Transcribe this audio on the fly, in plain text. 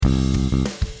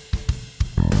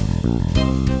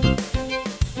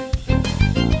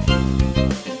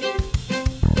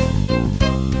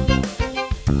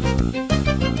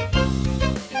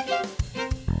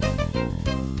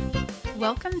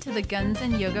to the Guns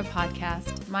and Yoga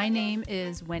podcast. My name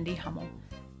is Wendy Hummel.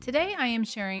 Today I am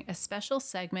sharing a special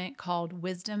segment called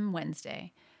Wisdom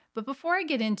Wednesday. But before I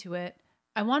get into it,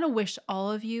 I want to wish all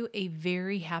of you a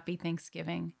very happy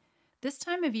Thanksgiving. This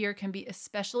time of year can be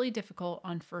especially difficult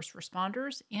on first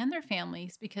responders and their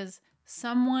families because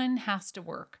someone has to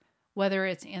work, whether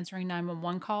it's answering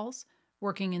 911 calls,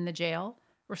 working in the jail,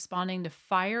 responding to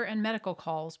fire and medical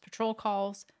calls, patrol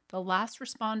calls, the last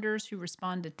responders who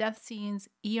respond to death scenes,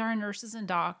 ER nurses and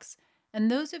docs, and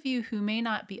those of you who may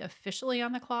not be officially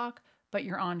on the clock, but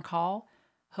you're on call,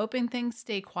 hoping things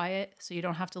stay quiet so you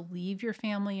don't have to leave your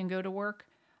family and go to work.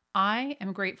 I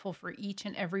am grateful for each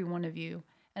and every one of you,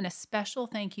 and a special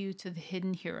thank you to the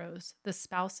hidden heroes, the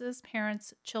spouses,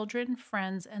 parents, children,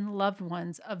 friends, and loved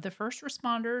ones of the first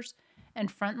responders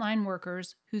and frontline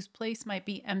workers whose place might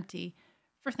be empty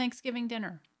for Thanksgiving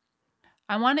dinner.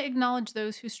 I want to acknowledge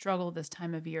those who struggle this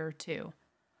time of year too.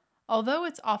 Although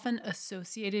it's often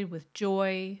associated with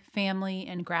joy, family,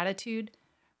 and gratitude,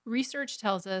 research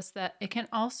tells us that it can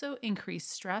also increase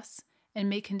stress and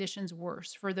make conditions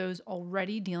worse for those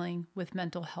already dealing with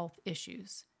mental health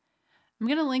issues. I'm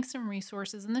going to link some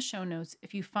resources in the show notes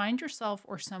if you find yourself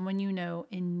or someone you know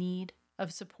in need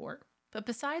of support. But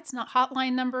besides not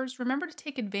hotline numbers, remember to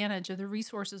take advantage of the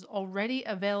resources already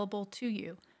available to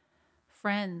you.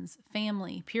 Friends,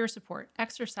 family, peer support,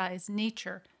 exercise,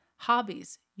 nature,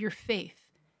 hobbies, your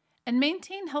faith. And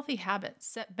maintain healthy habits,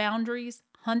 set boundaries,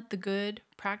 hunt the good,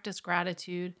 practice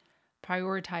gratitude,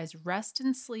 prioritize rest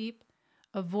and sleep,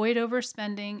 avoid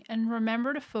overspending, and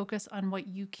remember to focus on what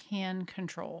you can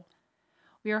control.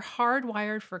 We are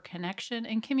hardwired for connection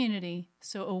and community,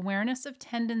 so awareness of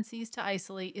tendencies to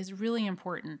isolate is really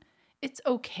important. It's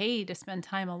okay to spend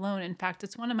time alone. In fact,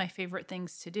 it's one of my favorite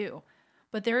things to do.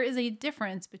 But there is a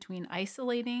difference between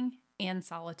isolating and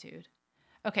solitude.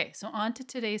 Okay, so on to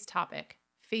today's topic,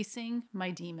 facing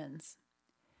my demons.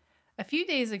 A few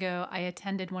days ago, I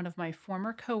attended one of my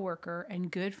former coworker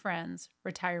and good friends'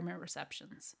 retirement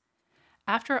receptions.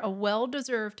 After a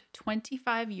well-deserved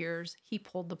 25 years, he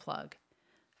pulled the plug.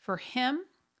 For him,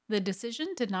 the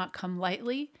decision did not come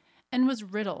lightly and was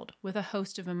riddled with a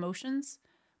host of emotions,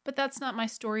 but that's not my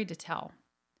story to tell.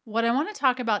 What I want to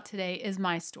talk about today is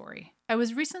my story. I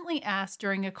was recently asked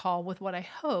during a call with what I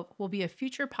hope will be a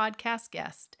future podcast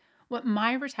guest what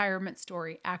my retirement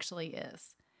story actually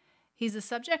is. He's a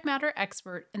subject matter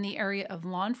expert in the area of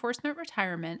law enforcement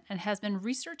retirement and has been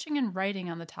researching and writing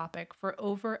on the topic for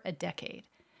over a decade.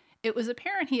 It was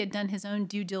apparent he had done his own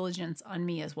due diligence on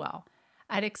me as well.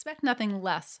 I'd expect nothing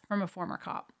less from a former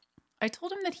cop. I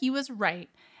told him that he was right,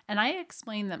 and I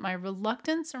explained that my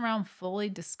reluctance around fully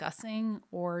discussing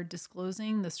or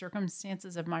disclosing the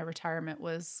circumstances of my retirement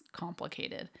was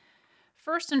complicated.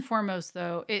 First and foremost,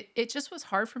 though, it just was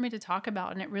hard for me to talk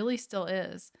about, and it really still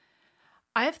is.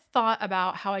 I've thought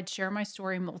about how I'd share my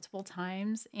story multiple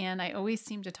times, and I always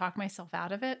seem to talk myself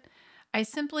out of it. I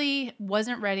simply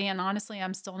wasn't ready, and honestly,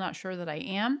 I'm still not sure that I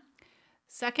am.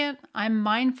 Second, I'm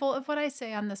mindful of what I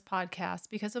say on this podcast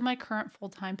because of my current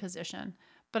full-time position.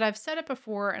 But I've said it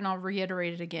before and I'll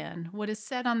reiterate it again. What is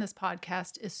said on this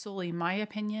podcast is solely my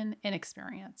opinion and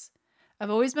experience. I've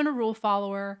always been a rule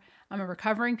follower, I'm a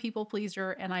recovering people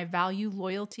pleaser, and I value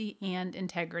loyalty and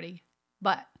integrity.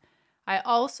 But I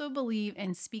also believe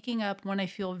in speaking up when I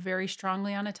feel very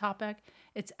strongly on a topic.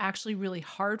 It's actually really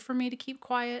hard for me to keep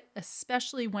quiet,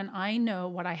 especially when I know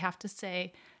what I have to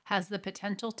say has the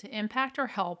potential to impact or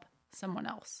help someone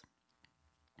else.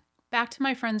 Back to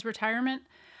my friend's retirement,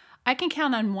 I can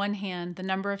count on one hand the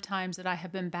number of times that I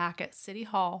have been back at City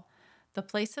Hall, the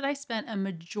place that I spent a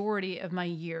majority of my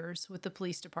years with the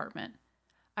police department.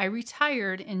 I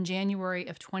retired in January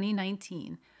of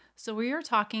 2019, so we are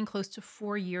talking close to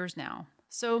 4 years now.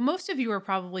 So most of you are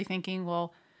probably thinking,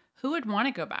 well, who would want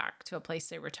to go back to a place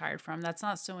they retired from? That's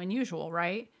not so unusual,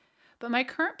 right? But my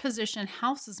current position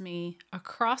houses me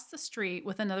across the street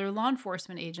with another law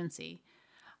enforcement agency.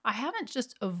 I haven't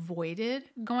just avoided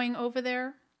going over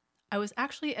there. I was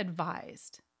actually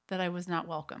advised that I was not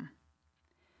welcome.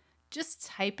 Just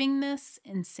typing this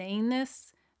and saying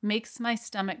this makes my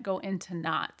stomach go into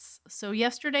knots. So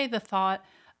yesterday, the thought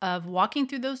of walking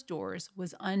through those doors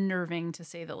was unnerving to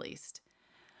say the least.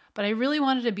 But I really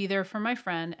wanted to be there for my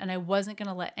friend, and I wasn't going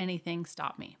to let anything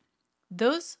stop me.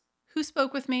 Those who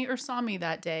spoke with me or saw me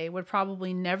that day would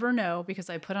probably never know because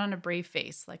I put on a brave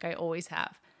face like I always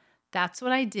have. That's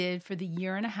what I did for the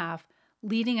year and a half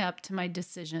leading up to my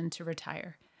decision to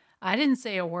retire. I didn't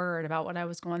say a word about what I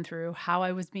was going through, how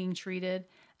I was being treated,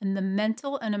 and the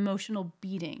mental and emotional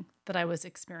beating that I was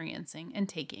experiencing and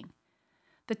taking.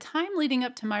 The time leading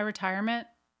up to my retirement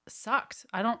sucked.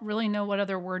 I don't really know what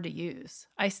other word to use.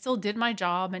 I still did my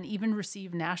job and even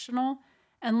received national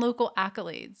and local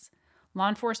accolades. Law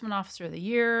Enforcement Officer of the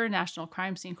Year, National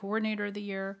Crime Scene Coordinator of the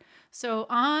Year. So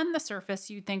on the surface,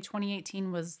 you'd think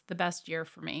 2018 was the best year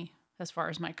for me as far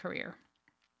as my career.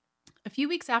 A few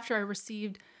weeks after I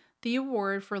received the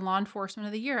award for Law Enforcement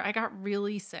of the Year, I got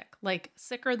really sick, like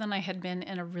sicker than I had been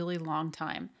in a really long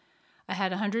time. I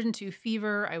had 102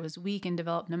 fever, I was weak and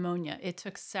developed pneumonia. It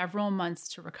took several months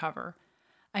to recover.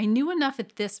 I knew enough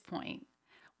at this point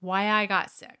why I got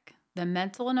sick. The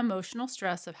mental and emotional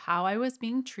stress of how I was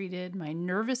being treated, my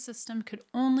nervous system could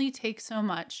only take so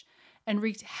much and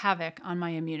wreaked havoc on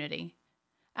my immunity.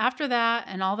 After that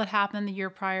and all that happened the year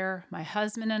prior, my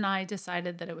husband and I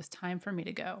decided that it was time for me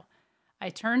to go. I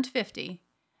turned 50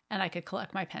 and I could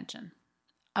collect my pension.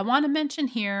 I want to mention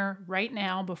here right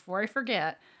now before I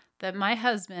forget that my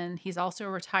husband, he's also a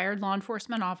retired law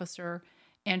enforcement officer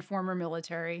and former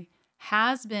military,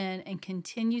 has been and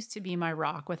continues to be my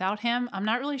rock. Without him, I'm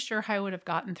not really sure how I would have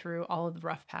gotten through all of the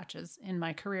rough patches in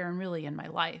my career and really in my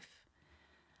life.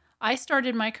 I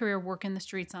started my career working the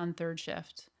streets on third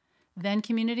shift, then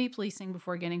community policing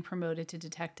before getting promoted to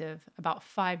detective about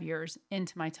 5 years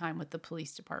into my time with the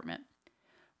police department.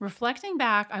 Reflecting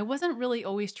back, I wasn't really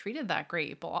always treated that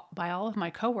great by all of my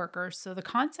coworkers, so the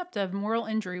concept of moral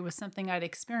injury was something I'd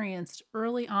experienced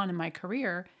early on in my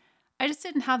career. I just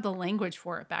didn't have the language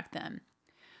for it back then.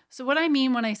 So what I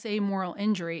mean when I say moral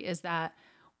injury is that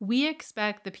we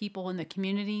expect the people in the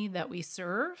community that we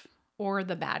serve, or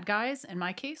the bad guys, in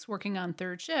my case, working on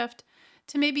third shift,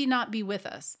 to maybe not be with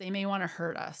us. They may want to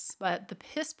hurt us, but the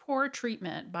piss poor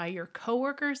treatment by your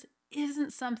coworkers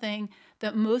isn't something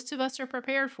that most of us are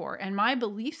prepared for. And my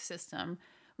belief system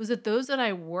was that those that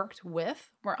I worked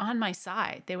with were on my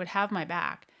side. They would have my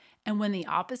back. And when the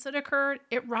opposite occurred,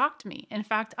 it rocked me. In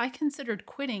fact, I considered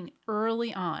quitting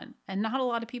early on, and not a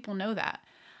lot of people know that.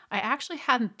 I actually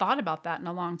hadn't thought about that in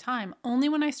a long time, only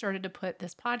when I started to put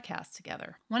this podcast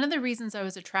together. One of the reasons I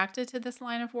was attracted to this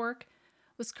line of work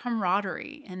was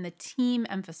camaraderie and the team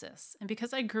emphasis. And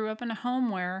because I grew up in a home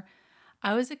where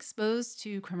I was exposed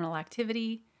to criminal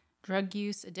activity, drug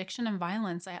use, addiction, and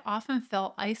violence, I often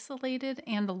felt isolated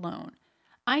and alone.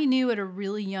 I knew at a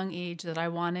really young age that I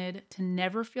wanted to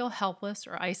never feel helpless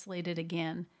or isolated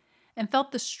again, and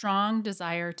felt the strong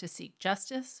desire to seek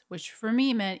justice, which for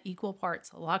me meant equal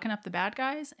parts locking up the bad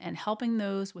guys and helping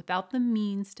those without the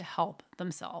means to help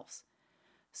themselves.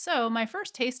 So my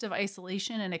first taste of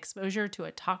isolation and exposure to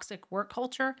a toxic work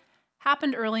culture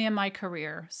happened early in my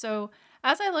career. So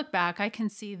as I look back, I can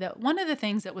see that one of the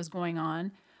things that was going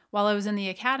on while I was in the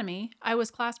academy, I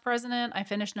was class president, I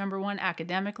finished #1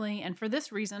 academically, and for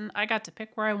this reason, I got to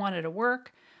pick where I wanted to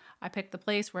work. I picked the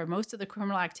place where most of the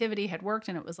criminal activity had worked,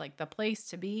 and it was like the place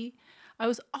to be. I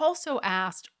was also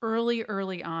asked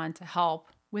early on to help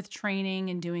with training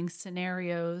and doing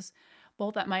scenarios,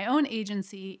 both at my own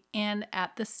agency and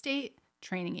at the state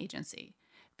training agency.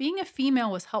 Being a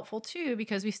female was helpful too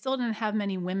because we still didn't have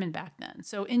many women back then.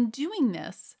 So in doing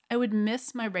this, I would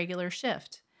miss my regular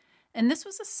shift. And this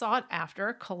was a sought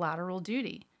after collateral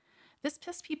duty. This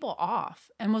pissed people off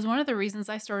and was one of the reasons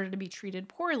I started to be treated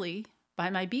poorly by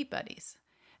my beat buddies.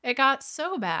 It got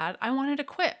so bad, I wanted to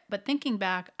quit, but thinking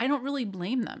back, I don't really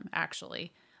blame them,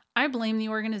 actually. I blame the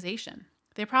organization.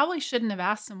 They probably shouldn't have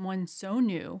asked someone so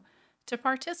new to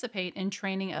participate in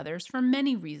training others for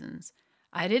many reasons.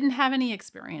 I didn't have any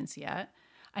experience yet.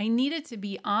 I needed to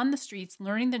be on the streets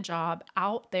learning the job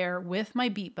out there with my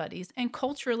beat buddies, and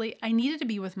culturally, I needed to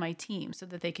be with my team so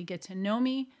that they could get to know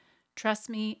me, trust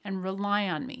me, and rely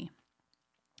on me.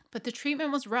 But the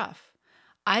treatment was rough.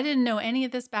 I didn't know any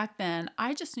of this back then.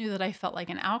 I just knew that I felt like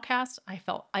an outcast. I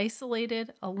felt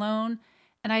isolated, alone,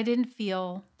 and I didn't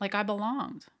feel like I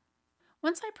belonged.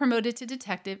 Once I promoted to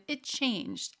detective, it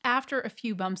changed after a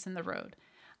few bumps in the road.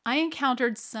 I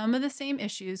encountered some of the same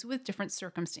issues with different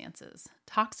circumstances: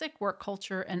 toxic work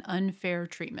culture and unfair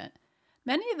treatment.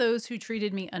 Many of those who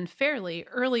treated me unfairly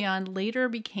early on later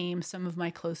became some of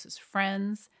my closest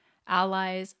friends,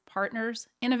 allies, partners,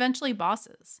 and eventually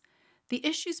bosses. The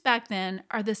issues back then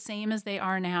are the same as they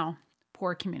are now: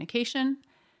 poor communication,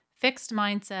 fixed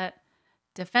mindset,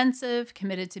 defensive,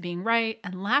 committed to being right,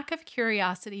 and lack of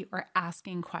curiosity or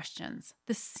asking questions.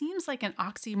 This seems like an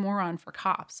oxymoron for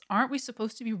cops. Aren't we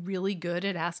supposed to be really good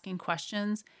at asking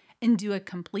questions and do a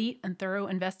complete and thorough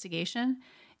investigation?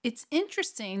 It's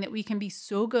interesting that we can be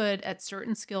so good at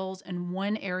certain skills in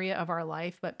one area of our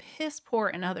life, but piss poor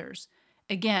in others.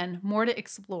 Again, more to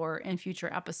explore in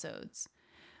future episodes.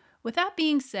 With that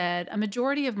being said, a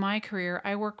majority of my career,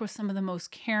 I work with some of the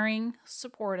most caring,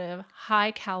 supportive,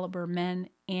 high caliber men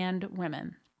and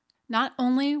women. Not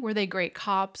only were they great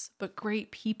cops, but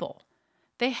great people.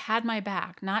 They had my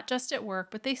back, not just at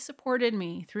work, but they supported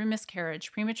me through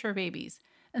miscarriage, premature babies,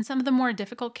 and some of the more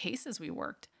difficult cases we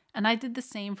worked, and I did the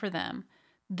same for them.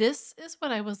 This is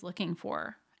what I was looking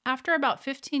for. After about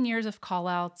 15 years of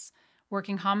call-outs,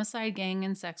 working homicide, gang,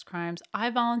 and sex crimes, I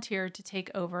volunteered to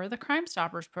take over the Crime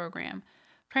Stoppers program,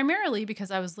 primarily because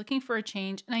I was looking for a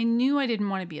change and I knew I didn't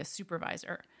want to be a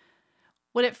supervisor.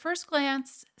 What at first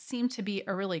glance seemed to be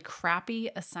a really crappy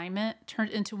assignment turned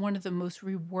into one of the most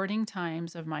rewarding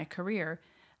times of my career,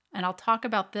 and I'll talk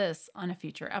about this on a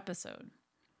future episode.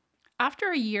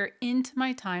 After a year into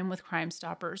my time with Crime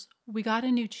Stoppers, we got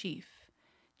a new chief.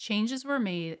 Changes were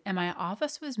made, and my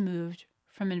office was moved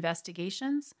from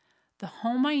investigations, the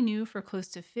home I knew for close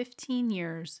to 15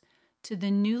 years, to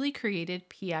the newly created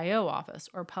PIO office,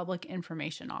 or Public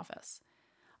Information Office.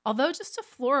 Although just a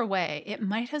floor away, it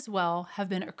might as well have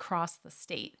been across the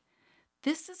state.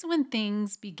 This is when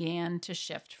things began to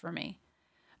shift for me.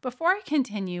 Before I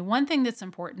continue, one thing that's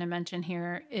important to mention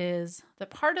here is that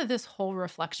part of this whole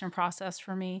reflection process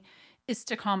for me is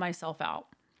to call myself out.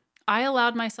 I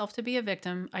allowed myself to be a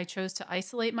victim. I chose to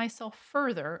isolate myself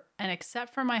further, and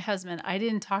except for my husband, I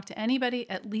didn't talk to anybody,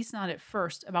 at least not at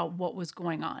first, about what was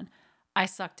going on. I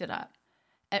sucked it up.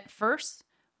 At first,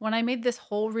 when I made this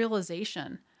whole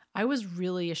realization, I was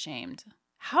really ashamed.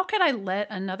 How could I let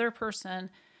another person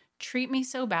treat me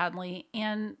so badly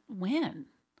and win?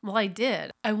 Well, I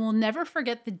did. I will never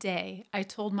forget the day I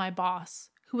told my boss,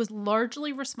 who was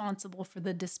largely responsible for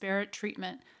the disparate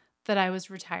treatment, that I was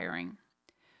retiring.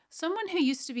 Someone who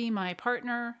used to be my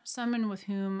partner, someone with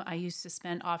whom I used to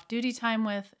spend off-duty time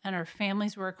with, and our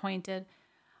families were acquainted.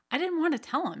 I didn't want to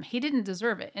tell him. He didn't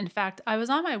deserve it. In fact, I was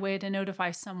on my way to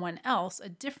notify someone else, a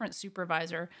different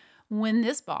supervisor, when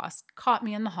this boss caught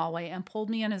me in the hallway and pulled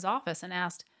me in his office and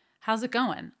asked, "How's it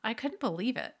going?" I couldn't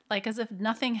believe it, like as if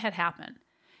nothing had happened.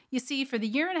 You see, for the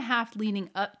year and a half leading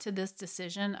up to this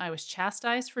decision, I was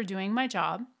chastised for doing my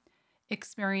job,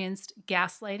 experienced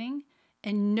gaslighting,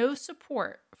 and no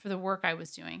support for the work I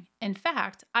was doing. In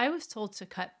fact, I was told to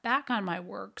cut back on my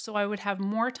work so I would have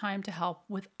more time to help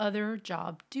with other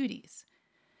job duties.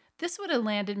 This would have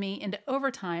landed me into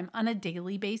overtime on a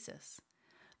daily basis.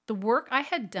 The work I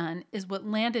had done is what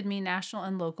landed me national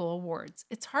and local awards.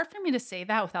 It's hard for me to say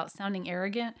that without sounding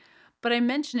arrogant, but I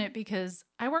mention it because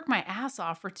I worked my ass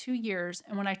off for 2 years,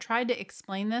 and when I tried to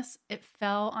explain this, it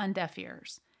fell on deaf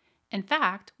ears. In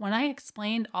fact, when I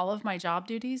explained all of my job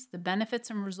duties, the benefits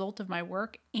and result of my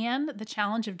work, and the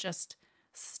challenge of just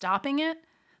stopping it,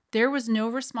 there was no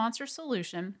response or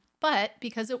solution, but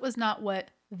because it was not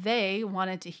what they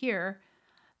wanted to hear,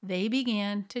 they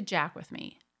began to jack with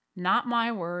me. Not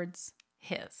my words,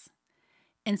 his.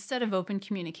 Instead of open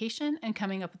communication and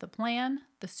coming up with a plan,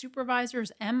 the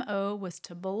supervisor's MO was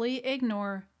to bully,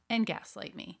 ignore, and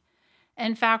gaslight me.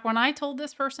 In fact, when I told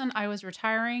this person I was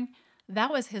retiring,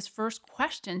 that was his first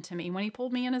question to me when he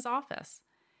pulled me in his office.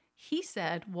 He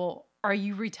said, "Well, are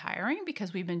you retiring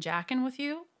because we've been jacking with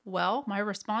you?" Well, my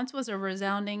response was a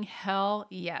resounding hell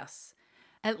yes.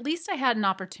 At least I had an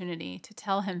opportunity to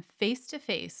tell him face to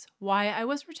face why I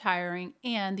was retiring,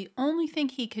 and the only thing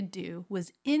he could do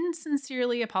was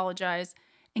insincerely apologize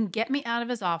and get me out of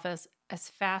his office as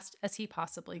fast as he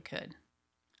possibly could.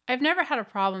 I've never had a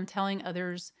problem telling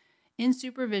others in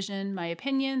supervision my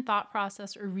opinion, thought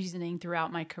process, or reasoning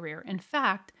throughout my career. In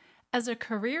fact, as a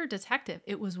career detective,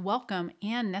 it was welcome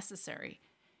and necessary.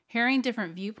 Hearing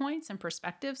different viewpoints and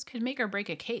perspectives could make or break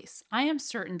a case. I am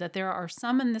certain that there are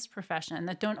some in this profession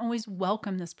that don't always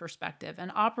welcome this perspective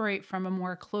and operate from a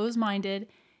more closed-minded,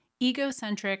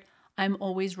 egocentric, I'm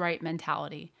always right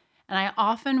mentality. And I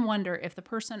often wonder if the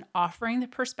person offering the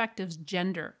perspective's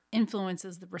gender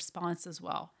influences the response as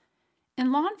well.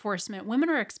 In law enforcement, women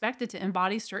are expected to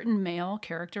embody certain male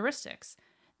characteristics.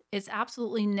 It's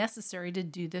absolutely necessary to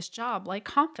do this job, like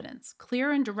confidence,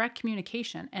 clear and direct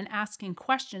communication, and asking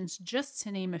questions, just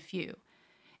to name a few.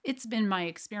 It's been my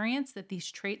experience that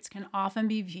these traits can often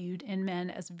be viewed in men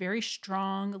as very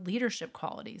strong leadership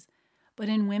qualities, but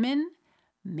in women,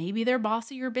 maybe they're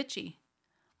bossy or bitchy.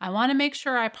 I want to make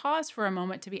sure I pause for a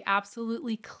moment to be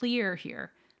absolutely clear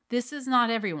here. This is not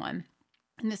everyone,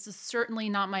 and this is certainly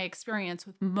not my experience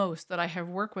with most that I have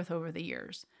worked with over the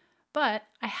years. But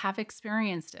I have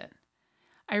experienced it.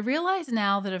 I realize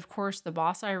now that, of course, the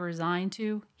boss I resigned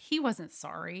to, he wasn't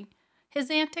sorry. His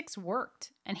antics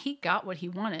worked, and he got what he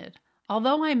wanted.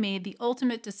 Although I made the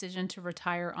ultimate decision to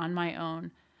retire on my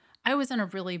own, I was in a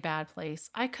really bad place.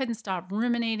 I couldn't stop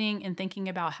ruminating and thinking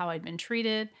about how I'd been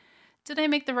treated. Did I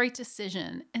make the right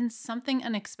decision? And something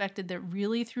unexpected that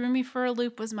really threw me for a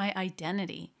loop was my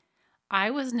identity. I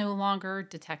was no longer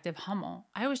Detective Hummel.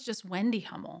 I was just Wendy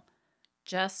Hummel.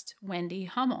 Just Wendy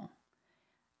Hummel.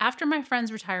 After my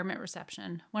friend's retirement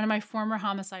reception, one of my former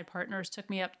homicide partners took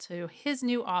me up to his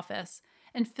new office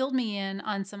and filled me in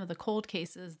on some of the cold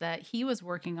cases that he was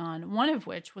working on, one of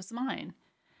which was mine.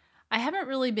 I haven't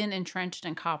really been entrenched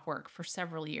in cop work for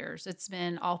several years. It's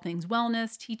been all things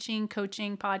wellness, teaching,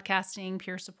 coaching, podcasting,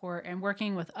 peer support, and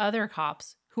working with other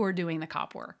cops who are doing the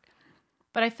cop work.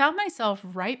 But I found myself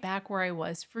right back where I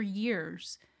was for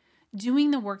years,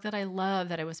 doing the work that I love,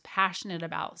 that I was passionate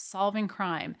about, solving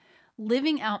crime,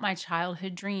 living out my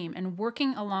childhood dream, and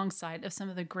working alongside of some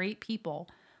of the great people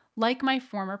like my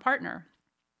former partner.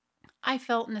 I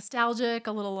felt nostalgic,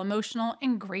 a little emotional,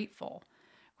 and grateful.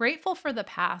 Grateful for the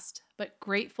past, but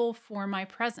grateful for my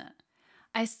present.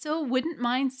 I still wouldn't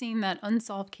mind seeing that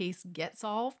unsolved case get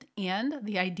solved, and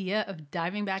the idea of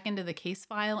diving back into the case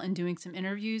file and doing some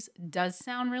interviews does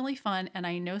sound really fun, and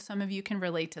I know some of you can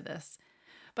relate to this.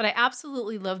 But I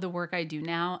absolutely love the work I do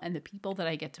now and the people that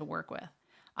I get to work with.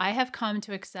 I have come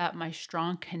to accept my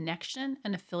strong connection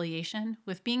and affiliation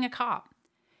with being a cop.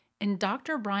 In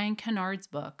Dr. Brian Kennard's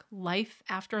book, Life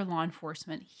After Law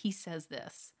Enforcement, he says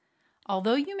this: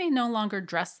 although you may no longer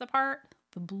dress the part,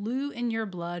 the blue in your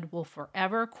blood will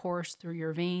forever course through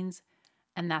your veins,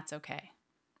 and that's okay.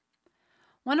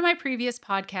 One of my previous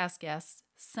podcast guests,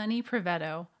 Sonny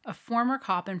Privetto, a former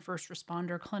cop and first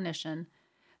responder clinician,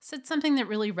 said something that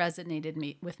really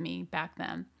resonated with me back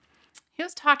then. He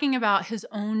was talking about his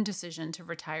own decision to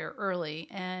retire early,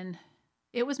 and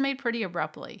it was made pretty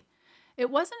abruptly. It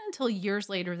wasn't until years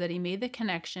later that he made the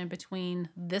connection between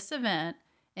this event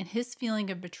and his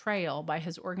feeling of betrayal by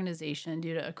his organization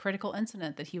due to a critical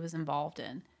incident that he was involved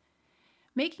in.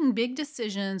 Making big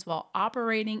decisions while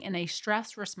operating in a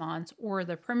stress response, or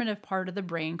the primitive part of the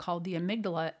brain called the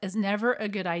amygdala, is never a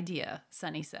good idea,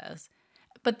 Sonny says.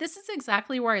 But this is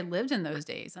exactly where I lived in those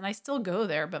days, and I still go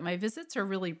there, but my visits are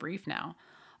really brief now.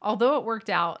 Although it worked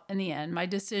out in the end, my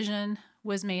decision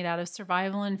was made out of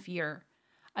survival and fear.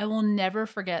 I will never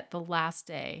forget the last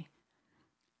day.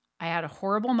 I had a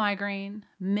horrible migraine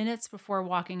minutes before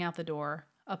walking out the door.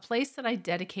 A place that I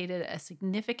dedicated a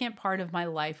significant part of my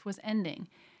life was ending.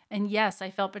 And yes, I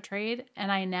felt betrayed,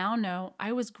 and I now know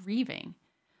I was grieving.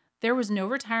 There was no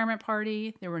retirement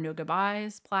party. There were no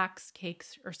goodbyes, plaques,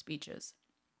 cakes, or speeches.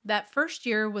 That first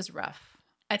year was rough.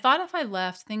 I thought if I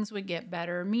left, things would get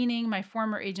better, meaning my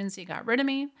former agency got rid of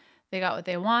me, they got what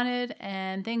they wanted,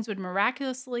 and things would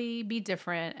miraculously be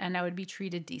different, and I would be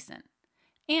treated decent.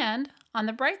 And on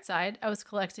the bright side, I was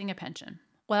collecting a pension.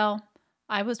 Well,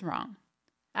 I was wrong.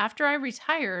 After I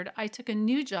retired, I took a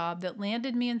new job that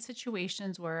landed me in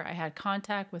situations where I had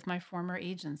contact with my former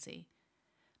agency.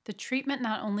 The treatment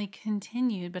not only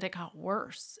continued, but it got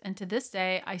worse. And to this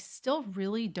day, I still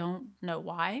really don't know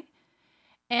why.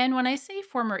 And when I say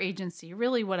former agency,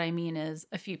 really what I mean is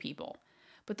a few people.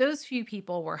 But those few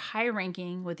people were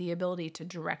high-ranking with the ability to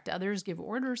direct others, give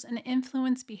orders, and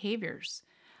influence behaviors.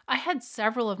 I had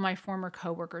several of my former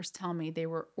coworkers tell me they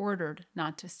were ordered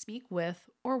not to speak with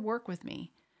or work with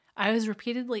me. I was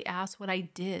repeatedly asked what I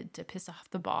did to piss off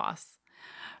the boss.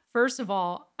 First of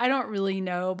all, I don't really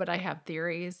know, but I have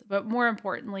theories. But more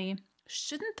importantly,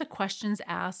 shouldn't the questions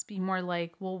asked be more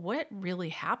like, well, what really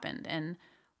happened? And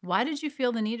why did you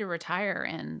feel the need to retire?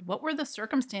 And what were the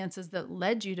circumstances that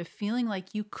led you to feeling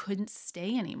like you couldn't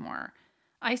stay anymore?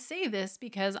 I say this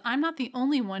because I'm not the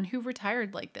only one who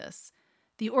retired like this.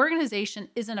 The organization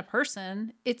isn't a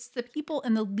person, it's the people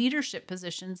in the leadership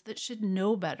positions that should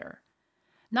know better.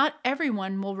 Not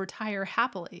everyone will retire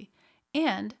happily,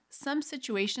 and some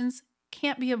situations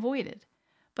can't be avoided.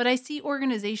 But I see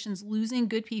organizations losing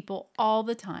good people all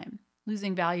the time,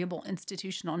 losing valuable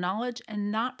institutional knowledge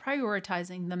and not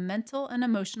prioritizing the mental and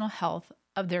emotional health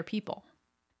of their people.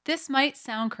 This might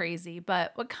sound crazy,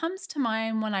 but what comes to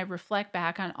mind when I reflect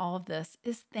back on all of this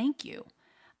is thank you.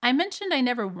 I mentioned I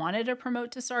never wanted to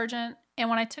promote to sergeant,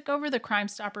 and when I took over the Crime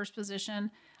Stoppers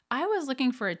position, I was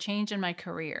looking for a change in my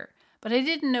career, but I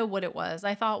didn't know what it was.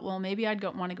 I thought, well, maybe I'd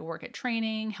want to go work at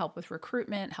training, help with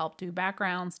recruitment, help do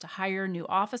backgrounds to hire new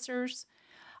officers.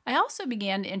 I also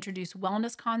began to introduce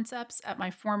wellness concepts at my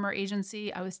former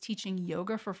agency. I was teaching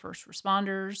yoga for first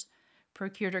responders,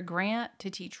 procured a grant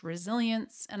to teach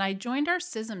resilience, and I joined our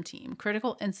CISM team,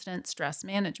 Critical Incident Stress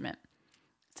Management.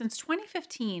 Since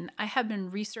 2015, I have been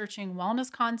researching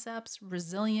wellness concepts,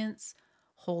 resilience,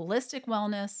 holistic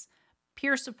wellness,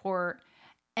 peer support,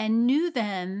 and knew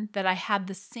then that I had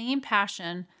the same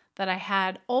passion that I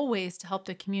had always to help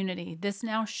the community. This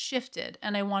now shifted,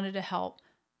 and I wanted to help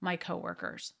my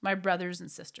coworkers, my brothers and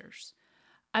sisters.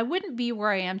 I wouldn't be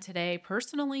where I am today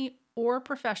personally or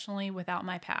professionally without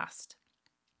my past.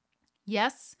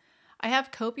 Yes, I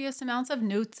have copious amounts of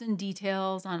notes and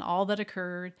details on all that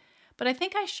occurred, but I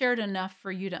think I shared enough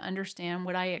for you to understand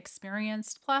what I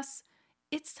experienced. Plus,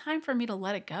 it's time for me to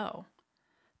let it go.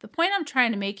 The point I'm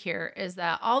trying to make here is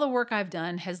that all the work I've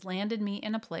done has landed me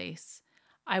in a place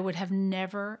I would have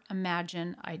never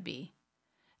imagined I'd be.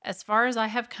 As far as I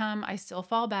have come, I still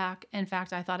fall back. In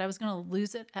fact, I thought I was going to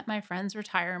lose it at my friend's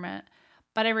retirement,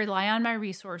 but I rely on my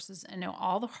resources and know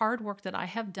all the hard work that I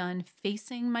have done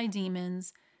facing my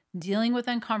demons, dealing with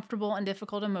uncomfortable and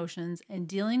difficult emotions, and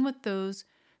dealing with those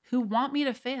who want me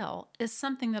to fail is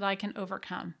something that I can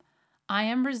overcome. I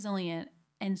am resilient,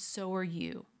 and so are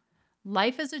you.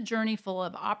 Life is a journey full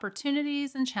of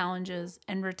opportunities and challenges,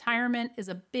 and retirement is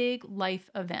a big life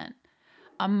event,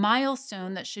 a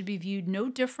milestone that should be viewed no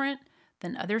different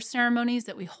than other ceremonies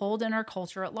that we hold in our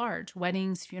culture at large: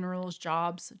 weddings, funerals,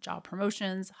 jobs, job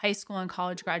promotions, high school and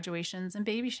college graduations, and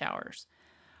baby showers.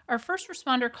 Our first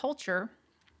responder culture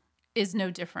is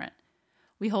no different.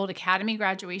 We hold academy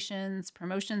graduations,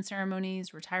 promotion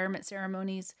ceremonies, retirement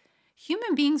ceremonies.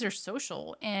 Human beings are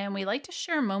social, and we like to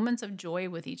share moments of joy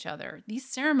with each other. These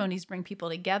ceremonies bring people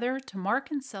together to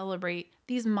mark and celebrate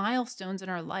these milestones in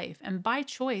our life. And by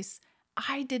choice,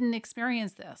 I didn't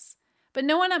experience this. But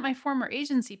no one at my former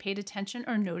agency paid attention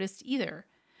or noticed either.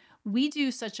 We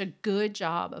do such a good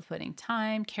job of putting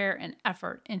time, care, and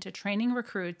effort into training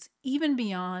recruits, even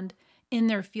beyond in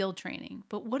their field training.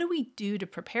 But what do we do to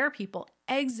prepare people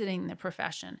exiting the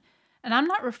profession? And I'm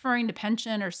not referring to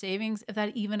pension or savings, if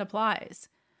that even applies.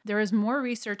 There is more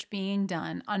research being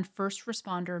done on first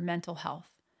responder mental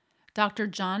health. Dr.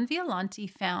 John Violanti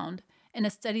found in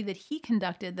a study that he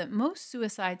conducted that most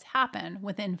suicides happen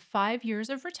within 5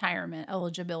 years of retirement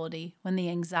eligibility when the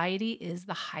anxiety is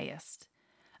the highest.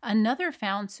 Another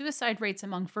found suicide rates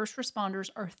among first responders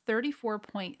are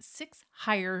 34.6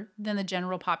 higher than the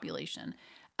general population,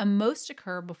 and most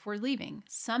occur before leaving,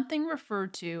 something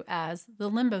referred to as the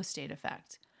limbo state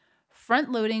effect.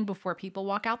 Front loading before people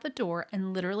walk out the door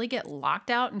and literally get locked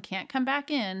out and can't come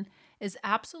back in is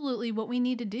absolutely what we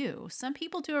need to do. Some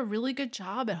people do a really good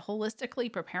job at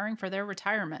holistically preparing for their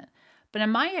retirement, but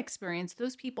in my experience,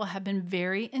 those people have been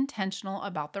very intentional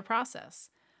about their process.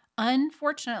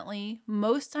 Unfortunately,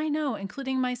 most I know,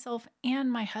 including myself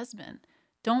and my husband,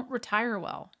 don't retire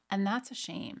well, and that's a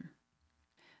shame.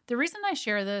 The reason I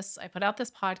share this, I put out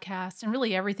this podcast, and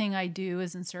really everything I do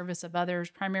is in service of others,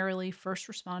 primarily first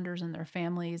responders and their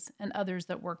families, and others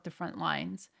that work the front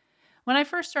lines. When I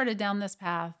first started down this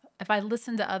path, if I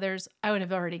listened to others, I would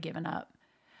have already given up.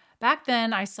 Back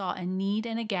then, I saw a need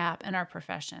and a gap in our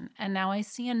profession, and now I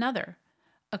see another.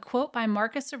 A quote by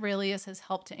Marcus Aurelius has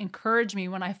helped to encourage me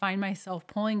when I find myself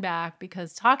pulling back,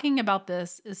 because talking about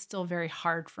this is still very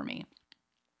hard for me.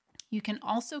 You can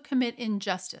also commit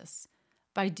injustice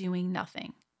by doing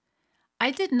nothing.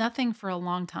 I did nothing for a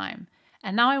long time,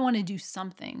 and now I want to do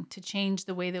something to change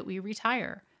the way that we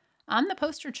retire. I'm the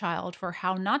poster child for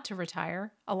how not to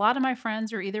retire. A lot of my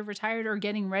friends are either retired or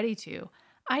getting ready to.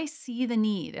 I see the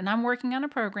need, and I'm working on a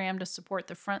program to support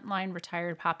the frontline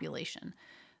retired population,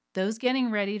 those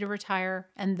getting ready to retire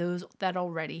and those that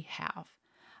already have.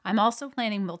 I'm also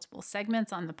planning multiple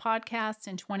segments on the podcast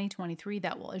in 2023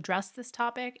 that will address this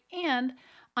topic, and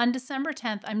on December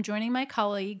 10th, I'm joining my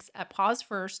colleagues at Pause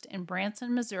First in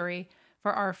Branson, Missouri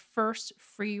for our first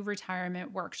free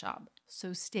retirement workshop,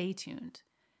 so stay tuned.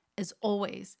 As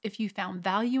always, if you found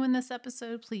value in this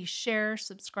episode, please share,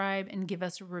 subscribe, and give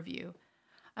us a review.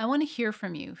 I want to hear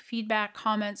from you. Feedback,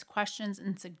 comments, questions,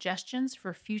 and suggestions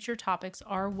for future topics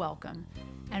are welcome.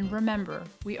 And remember,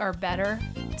 we are better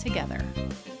together.